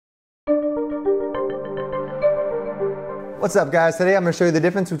What's up guys? Today I'm going to show you the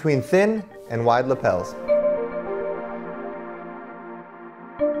difference between thin and wide lapels.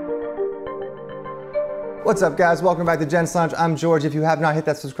 What's up guys? Welcome back to Gents Lounge. I'm George. If you have not hit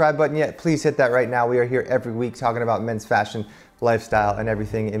that subscribe button yet, please hit that right now. We are here every week talking about men's fashion, lifestyle, and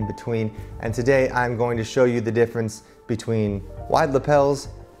everything in between. And today I'm going to show you the difference between wide lapels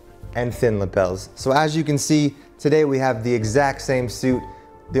and thin lapels. So as you can see, today we have the exact same suit.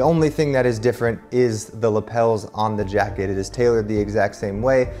 The only thing that is different is the lapels on the jacket. It is tailored the exact same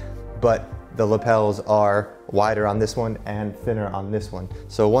way, but the lapels are wider on this one and thinner on this one.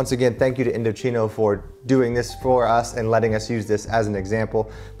 So once again, thank you to Indochino for doing this for us and letting us use this as an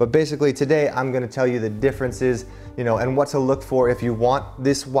example. But basically today I'm gonna tell you the differences, and what to look for if you want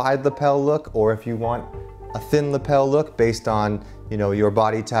this wide lapel look or if you want a thin lapel look based on your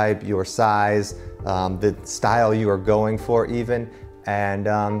body type, your size, the style you are going for even. And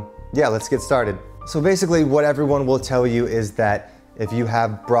yeah, let's get started. So basically what everyone will tell you is that if you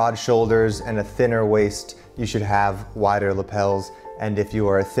have broad shoulders and a thinner waist, you should have wider lapels. And if you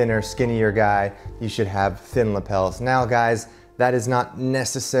are a thinner, skinnier guy, you should have thin lapels. Now guys, that is not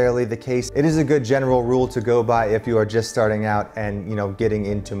necessarily the case. It is a good general rule to go by if you are just starting out and getting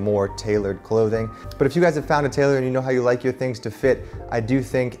into more tailored clothing. But if you guys have found a tailor and you know how you like your things to fit, I do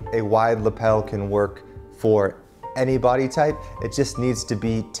think a wide lapel can work for any body type. It just needs to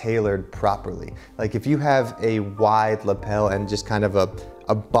be tailored properly. Like if you have a wide lapel and just kind of a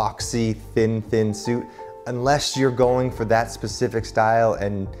boxy, thin suit, unless you're going for that specific style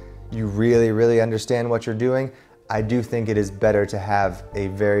and you really understand what you're doing, I do think it is better to have a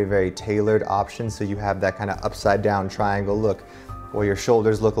very tailored option so you have that kind of upside down triangle look where your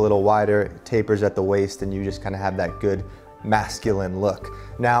shoulders look a little wider, tapers at the waist, and you just kind of have that good masculine look.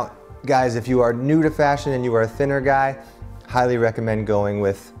 Now, guys, if you are new to fashion and you are a thinner guy, highly recommend going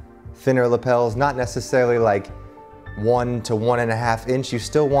with thinner lapels, not necessarily like 1 to 1.5 inch. You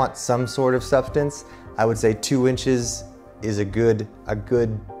still want some sort of substance. I would say 2 inches is a good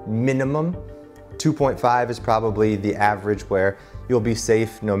minimum. 2.5 is probably the average where you'll be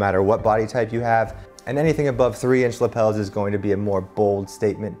safe no matter what body type you have. And anything above 3-inch lapels is going to be a more bold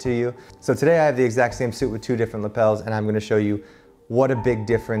statement to you. So today I have the exact same suit with 2 different lapels, and I'm going to show you what a big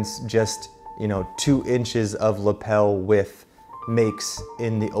difference just 2 inches of lapel width makes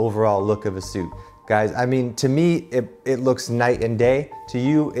in the overall look of a suit. Guys, I mean, to me, it looks night and day. To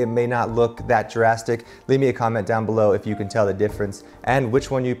you, it may not look that drastic. Leave me a comment down below if you can tell the difference and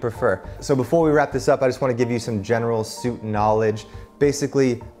which one you prefer. So before we wrap this up, I just want to give you some general suit knowledge.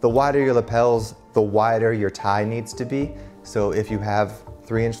 Basically, the wider your lapels, the wider your tie needs to be. So if you have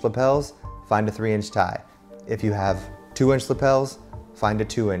 3-inch lapels, find a 3-inch tie. If you have 2-inch lapels, find a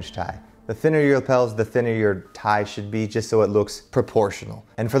 2-inch tie. The thinner your lapels, the thinner your tie should be, just so it looks proportional.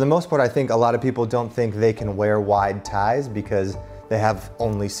 And for the most part, I think a lot of people don't think they can wear wide ties because they have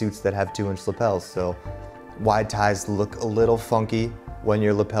only suits that have 2-inch lapels. So wide ties look a little funky when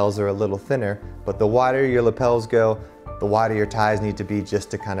your lapels are a little thinner, but the wider your lapels go, the wider your ties need to be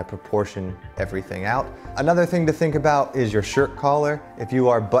just to kind of proportion everything out. Another thing to think about is your shirt collar. If you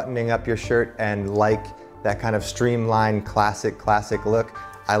are buttoning up your shirt and like that kind of streamlined classic look,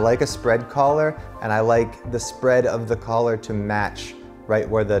 I like a spread collar, and I like the spread of the collar to match right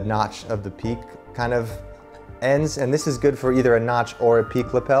where the notch of the peak kind of ends. And this is good for either a notch or a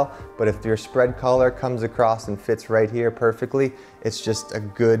peak lapel, but if your spread collar comes across and fits right here perfectly, it's just a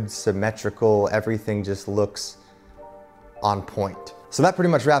good symmetrical, everything just looks on point. So that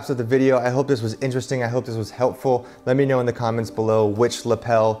pretty much wraps up the video. I hope this was interesting. I hope this was helpful. Let me know in the comments below which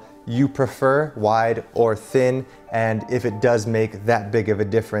lapel you prefer, wide or thin, and if it does make that big of a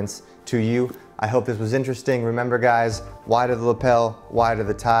difference to you. I hope this was interesting. Remember guys, wider the lapel, wider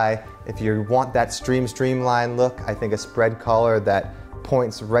the tie. If you want that streamline look, I think a spread collar that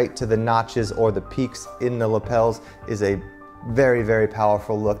points right to the notches or the peaks in the lapels is a very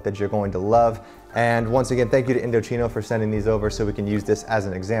powerful look that you're going to love. And once again, thank you to Indochino for sending these over so we can use this as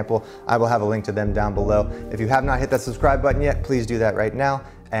an example. I will have a link to them down below. If you have not hit that subscribe button yet, please do that right now,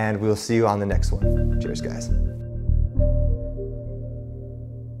 and we'll see you on the next one. Cheers, guys.